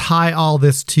 Let's tie all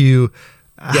this to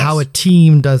how a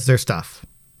team does their stuff.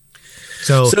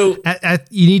 So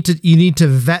you need to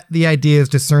vet the ideas,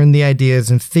 discern the ideas,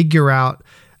 and figure out.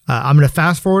 I'm going to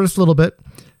fast forward this a little bit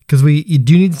because you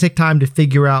do need to take time to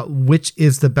figure out which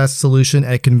is the best solution.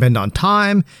 And it can depend on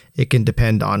time. It can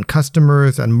depend on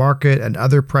customers and market and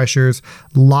other pressures.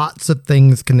 Lots of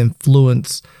things can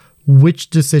influence which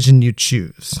decision you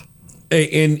choose.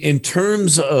 In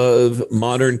terms of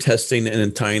modern testing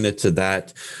and tying it to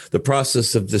that, the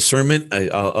process of discernment,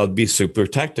 I'll be super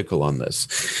tactical on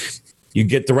this. You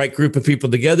get the right group of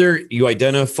people together. You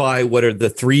identify what are the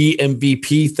 3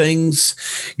 MVP things.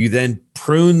 You then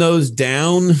prune those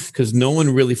down because no one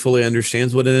really fully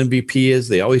understands what an MVP is.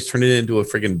 They always turn it into a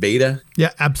friggin' beta.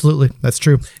 Yeah, absolutely. That's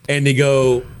true. And they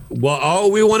go, well,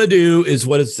 all we want to do is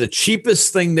what is the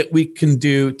cheapest thing that we can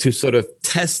do to sort of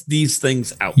test these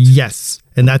things out. Yes.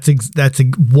 And that's a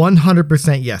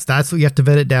 100% yes. That's what you have to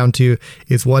vet it down to,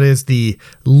 is what is the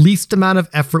least amount of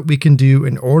effort we can do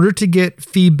in order to get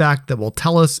feedback that will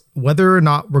tell us whether or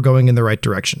not we're going in the right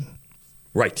direction.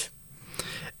 Right.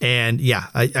 And yeah,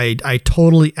 I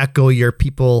totally echo your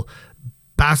people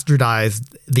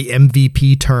bastardized the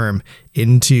MVP term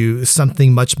into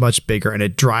something much, much bigger. And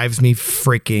it drives me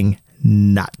freaking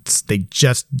nuts. They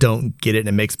just don't get it. And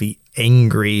it makes me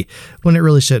angry when it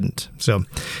really shouldn't. So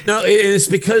no, it's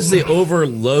because they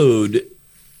overload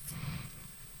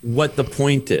what the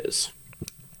point is.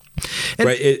 And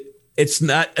right. It's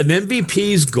not an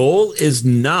MVP's goal is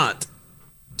not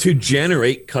to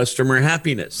generate customer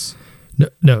happiness.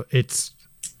 No, it's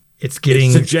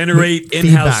getting to generate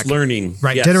in-house learning.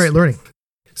 Right. Yes. Generate learning.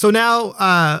 So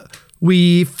now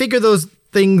we figure those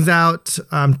things out.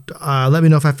 Let me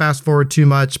know if I fast forward too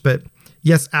much, but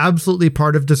yes, absolutely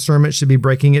part of discernment should be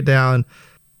breaking it down.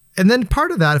 And then part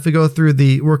of that, if we go through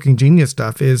the working genius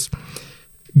stuff, is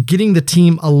getting the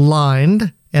team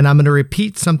aligned. And I'm going to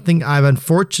repeat something I've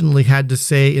unfortunately had to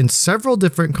say in several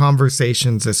different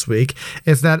conversations this week,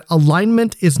 is that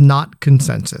alignment is not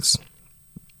consensus.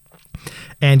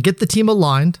 And get the team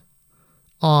aligned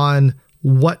on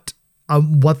what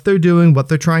they're doing, what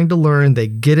they're trying to learn. They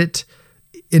get it.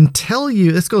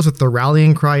 This goes with the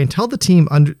rallying cry, until the team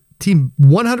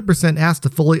 100% has to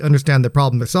fully understand the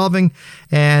problem they're solving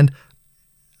and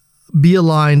be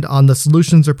aligned on the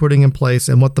solutions they're putting in place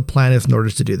and what the plan is in order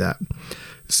to do that.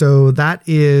 So that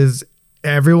is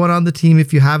everyone on the team.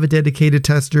 If you have a dedicated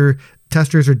tester,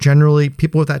 testers are generally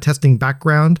people with that testing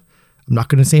background. I'm not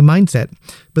going to say mindset,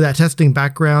 but that testing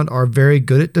background are very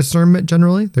good at discernment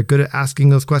generally. They're good at asking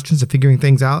those questions and figuring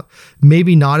things out.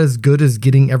 Maybe not as good as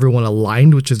getting everyone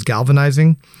aligned, which is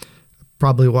galvanizing.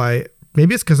 Probably why,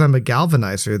 maybe it's because I'm a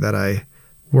galvanizer that I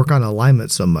work on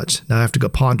alignment so much. Now I have to go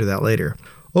ponder that later.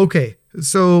 Okay,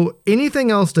 so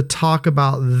anything else to talk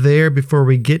about there before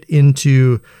we get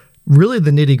into really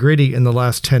the nitty gritty in the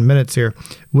last 10 minutes here,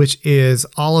 which is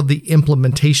all of the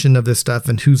implementation of this stuff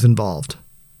and who's involved?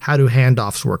 How do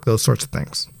handoffs work? Those sorts of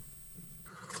things.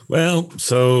 Well,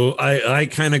 so I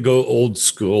kind of go old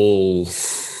school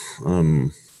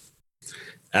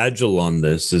agile on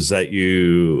this, is that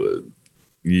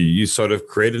you sort of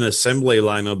create an assembly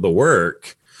line of the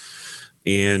work,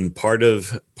 and part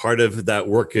of that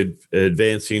work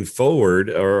advancing forward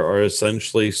are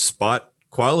essentially spot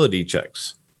quality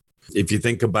checks. If you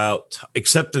think about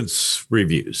acceptance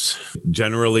reviews,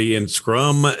 generally in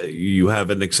Scrum, you have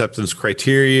an acceptance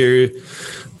criteria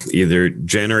either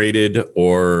generated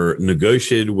or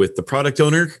negotiated with the product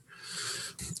owner.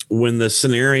 When the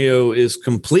scenario is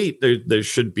complete, there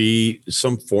should be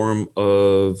some form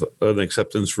of an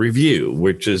acceptance review,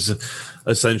 which is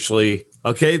essentially,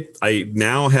 okay, I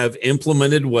now have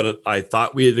implemented what I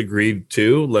thought we had agreed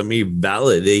to. Let me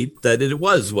validate that it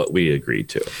was what we agreed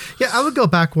to. Yeah, I would go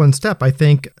back one step. I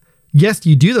think, yes,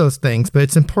 you do those things, but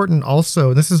it's important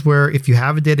also, and this is where if you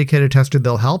have a dedicated tester,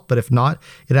 they'll help, but if not,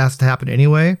 it has to happen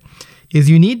anyway, is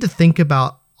you need to think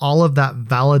about all of that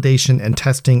validation and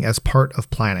testing as part of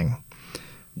planning.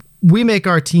 We make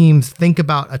our teams think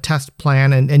about a test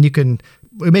plan, and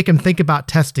we make them think about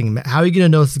testing. How are you going to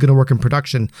know this is going to work in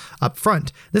production up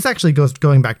front? This actually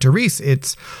going back to Reese.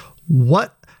 It's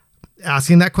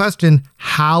asking that question,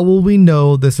 how will we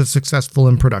know this is successful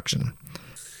in production?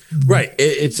 Right.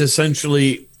 It's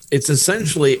essentially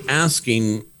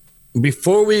asking,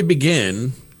 before we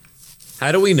begin,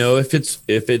 how do we know if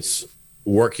it's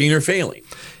working or failing?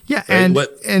 Yeah, right?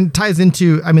 and ties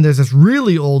into, there's this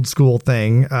really old school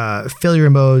thing, failure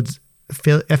modes,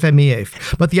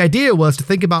 FMEA. But the idea was to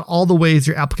think about all the ways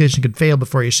your application could fail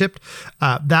before you shipped.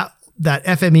 That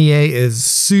FMEA is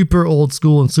super old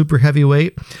school and super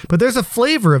heavyweight, but there's a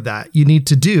flavor of that you need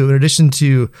to do in addition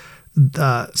to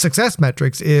success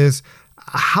metrics. Is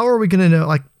how are we going to know,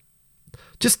 like,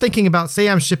 just thinking about, say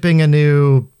I'm shipping a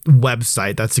new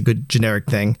website. That's a good generic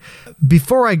thing.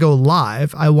 Before I go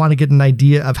live, I want to get an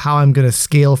idea of how I'm going to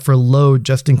scale for load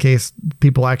just in case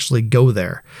people actually go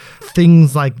there.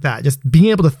 Things like that. Just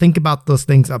being able to think about those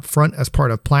things up front as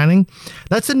part of planning.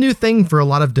 That's a new thing for a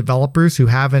lot of developers who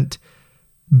haven't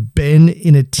been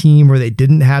in a team where they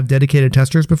didn't have dedicated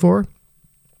testers before.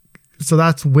 So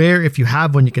that's where, if you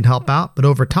have one, you can help out. But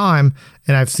over time,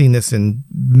 and I've seen this in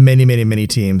many, many, many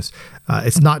teams,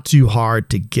 it's not too hard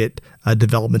to get a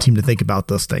development team to think about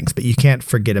those things, but you can't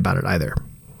forget about it either.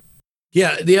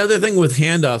 Yeah. The other thing with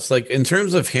handoffs, like in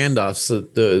terms of handoffs,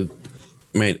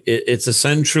 it's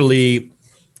essentially,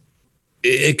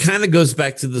 it kind of goes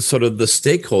back to the sort of the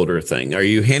stakeholder thing. Are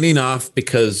you handing off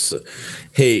because,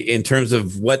 hey, in terms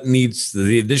of what needs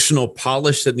the additional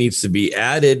polish that needs to be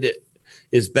added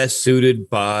is best suited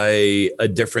by a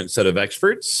different set of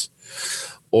experts?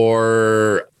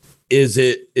 Or is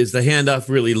the handoff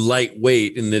really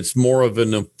lightweight and it's more of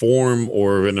an inform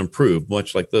or an improve,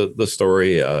 much like the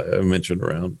story I mentioned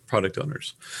around product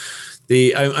owners?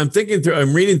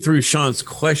 I'm reading through Sean's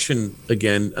question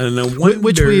again, and I wonder,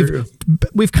 which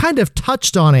we've kind of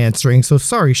touched on answering. So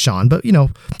sorry, Sean, but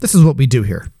this is what we do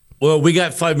here. Well, we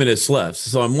got 5 minutes left.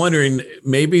 So I'm wondering,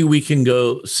 maybe we can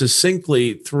go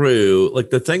succinctly through,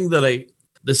 like, the thing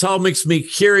this all makes me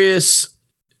curious,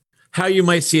 how you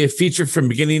might see a feature from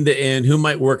beginning to end, who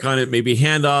might work on it, maybe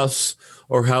handoffs,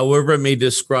 or however it may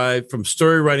describe, from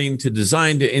story writing to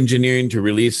design to engineering to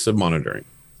release to monitoring.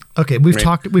 Okay, we've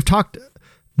talked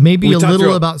maybe a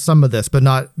little about some of this, but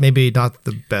not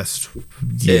the best.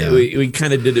 Yeah, we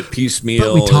kind of did it piecemeal.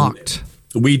 But we talked.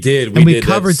 We did. We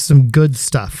covered some good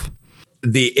stuff.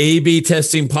 The A/B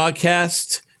testing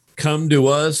podcast, come to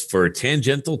us for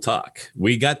tangential talk.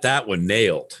 We got that one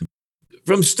nailed.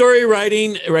 From story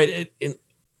writing, right?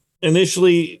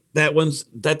 Initially,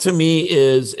 that to me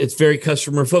it's very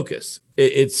customer focused.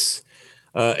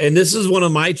 And this is one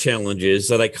of my challenges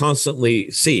that I constantly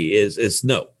see is it's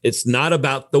not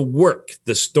about the work.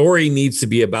 The story needs to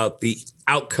be about the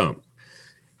outcome.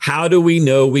 How do we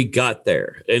know we got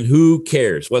there? And who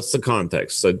cares? What's the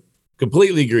context? So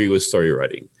completely agree with story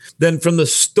writing. Then from the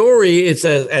story, it's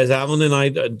as Alan and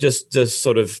I just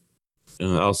sort of,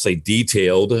 I'll say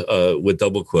detailed with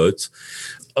double quotes.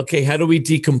 Okay, how do we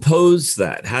decompose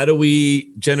that? How do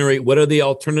we generate, what are the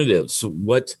alternatives?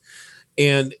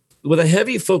 And with a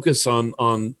heavy focus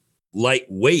on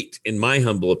lightweight, in my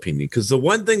humble opinion, because the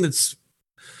one thing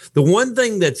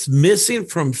that's missing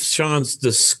from Sean's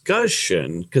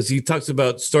discussion, because he talks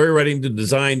about story writing to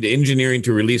design to engineering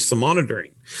to release to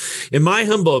monitoring. In my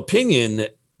humble opinion,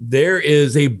 there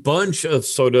is a bunch of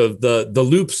sort of the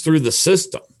loops through the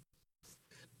system.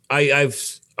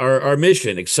 Our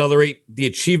mission, accelerate the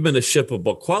achievement of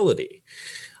shippable quality.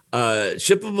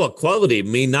 Shippable quality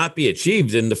may not be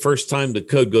achieved in the first time the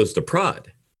code goes to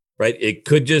prod, right? It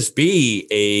could just be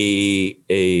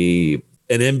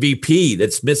an MVP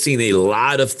that's missing a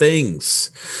lot of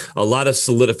things, a lot of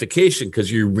solidification, because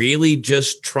you're really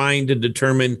just trying to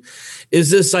determine, is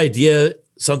this idea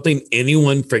something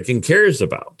anyone freaking cares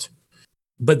about?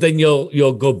 But then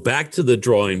you'll go back to the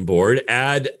drawing board,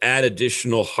 add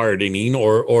additional hardening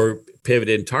or pivot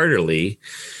entirely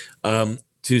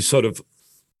to sort of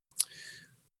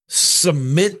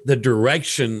cement the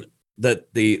direction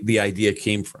that the idea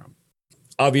came from.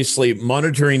 Obviously,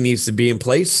 monitoring needs to be in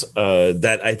place.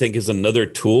 That I think is another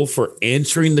tool for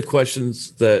answering the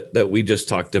questions that we just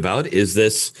talked about. Is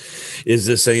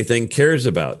this anything cares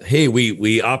about? Hey,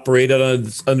 we operate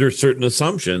under certain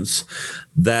assumptions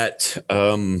that.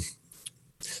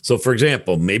 So, for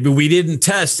example, maybe we didn't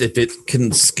test if it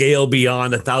can scale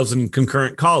beyond 1,000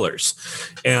 concurrent callers,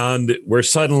 and we're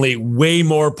suddenly way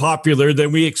more popular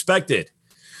than we expected.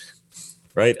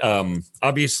 Right.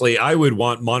 Obviously, I would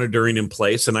want monitoring in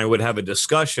place, and I would have a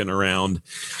discussion around,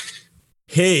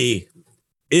 hey,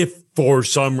 if for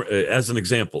some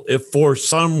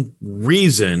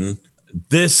reason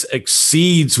this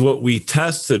exceeds what we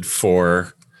tested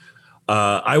for,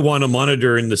 I want a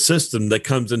monitor in the system that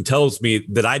comes and tells me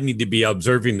that I need to be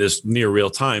observing this near real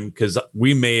time because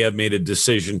we may have made a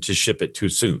decision to ship it too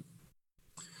soon.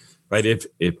 Right.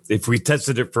 If we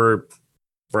tested it for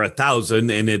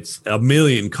 1,000 and it's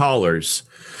 1,000,000 callers,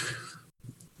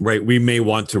 right, we may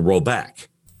want to roll back.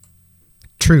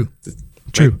 True.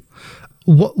 Right?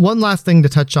 One last thing to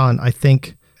touch on, I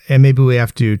think, and maybe we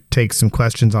have to take some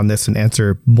questions on this and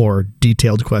answer more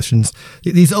detailed questions.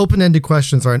 These open-ended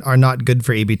questions are not good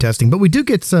for A/B testing, but we do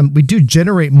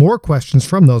generate more questions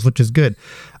from those, which is good.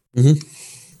 Mm-hmm.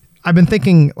 I've been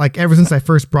thinking, like, ever since I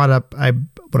first brought up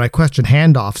when I questioned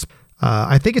handoffs,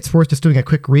 I think it's worth just doing a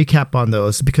quick recap on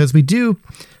those, because we do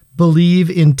believe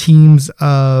in teams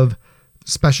of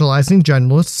specializing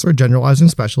generalists or generalizing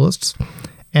specialists.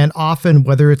 And often,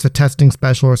 whether it's a testing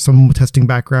specialist or someone with testing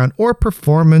background or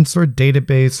performance or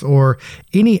database or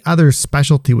any other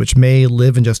specialty which may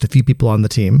live in just a few people on the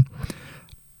team,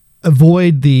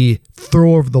 avoid the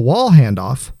throw over the wall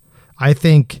handoff. I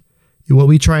think what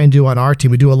we try and do on our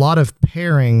team, we do a lot of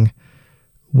pairing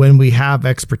when we have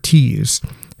expertise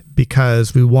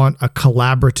because we want a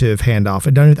collaborative handoff.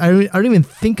 I don't even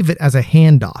think of it as a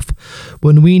handoff.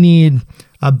 When we need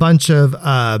a bunch of,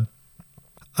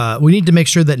 we need to make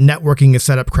sure that networking is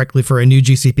set up correctly for a new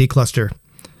GCP cluster.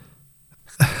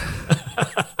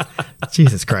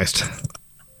 Jesus Christ.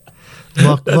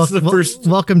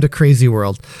 Welcome to crazy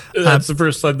world. That's the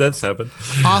first time that's happened.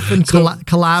 Often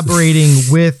collaborating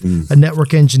with a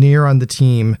network engineer on the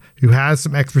team who has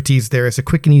some expertise there is a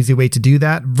quick and easy way to do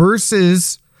that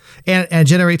versus and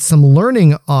generate some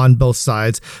learning on both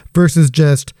sides versus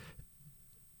just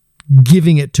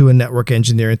giving it to a network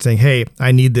engineer and saying, hey,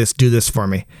 I need this, do this for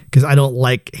me. Because I don't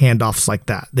like handoffs like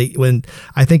that.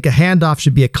 I think a handoff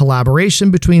should be a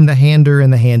collaboration between the hander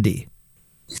and the handy.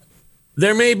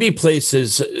 There may be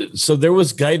places. So there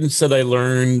was guidance that I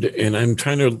learned, and I'm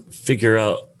trying to figure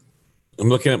out. I'm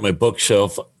looking at my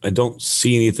bookshelf. I don't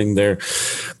see anything there.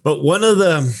 But one of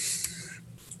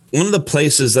the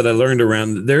places that I learned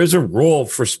around, there is a role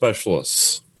for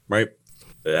specialists, right?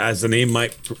 As the name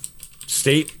might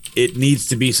state, it needs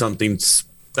to be something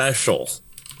special,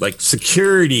 like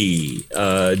security.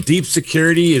 Deep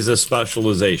security is a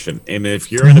specialization. And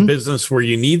if you're in a business where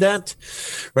you need that,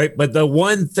 right? But the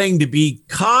one thing to be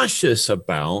cautious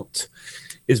about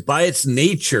is by its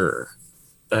nature,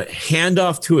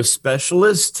 handoff to a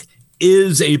specialist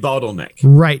is a bottleneck.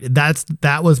 Right.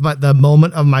 That was the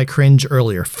moment of my cringe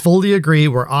earlier. Fully agree.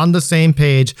 We're on the same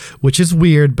page, which is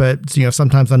weird, but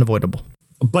sometimes unavoidable.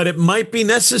 But it might be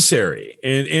necessary.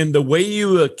 And the way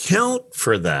you account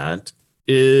for that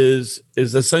is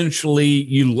essentially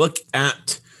you look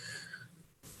at,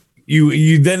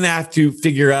 you then have to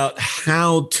figure out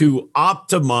how to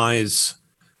optimize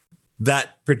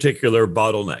that particular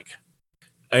bottleneck.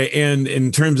 And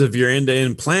in terms of your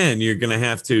end-to-end plan, you're going to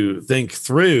have to think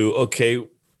through, okay,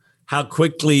 how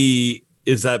quickly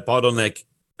is that bottleneck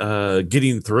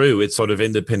getting through its sort of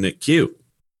independent queue?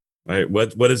 Right.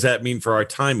 What does that mean for our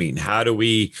timing? How do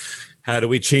we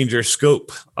change our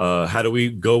scope? How do we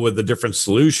go with a different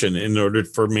solution in order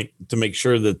to make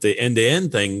sure that the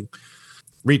end-to-end thing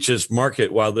reaches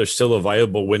market while there's still a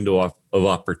viable window of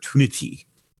opportunity?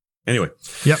 Anyway.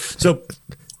 Yep. So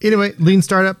anyway, lean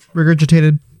startup,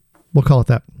 regurgitated. We'll call it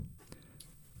that.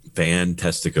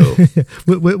 Fantastico.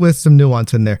 with some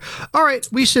nuance in there. All right.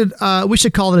 We should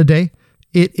call it a day.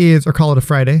 Or call it a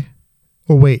Friday.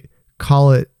 Or wait,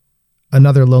 call it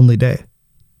another lonely day.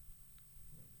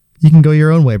 You can go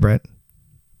your own way, Brent.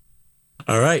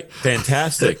 All right.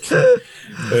 Fantastic. All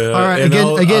right.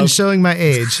 Again, showing my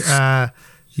age.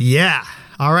 Yeah.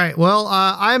 All right. Well,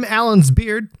 I'm Alan's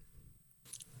beard.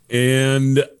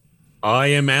 And I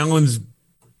am Alan's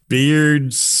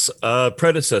beard's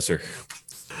predecessor.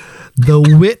 The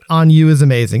wit on you is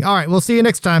amazing. All right. We'll see you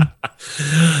next time.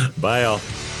 Bye, all.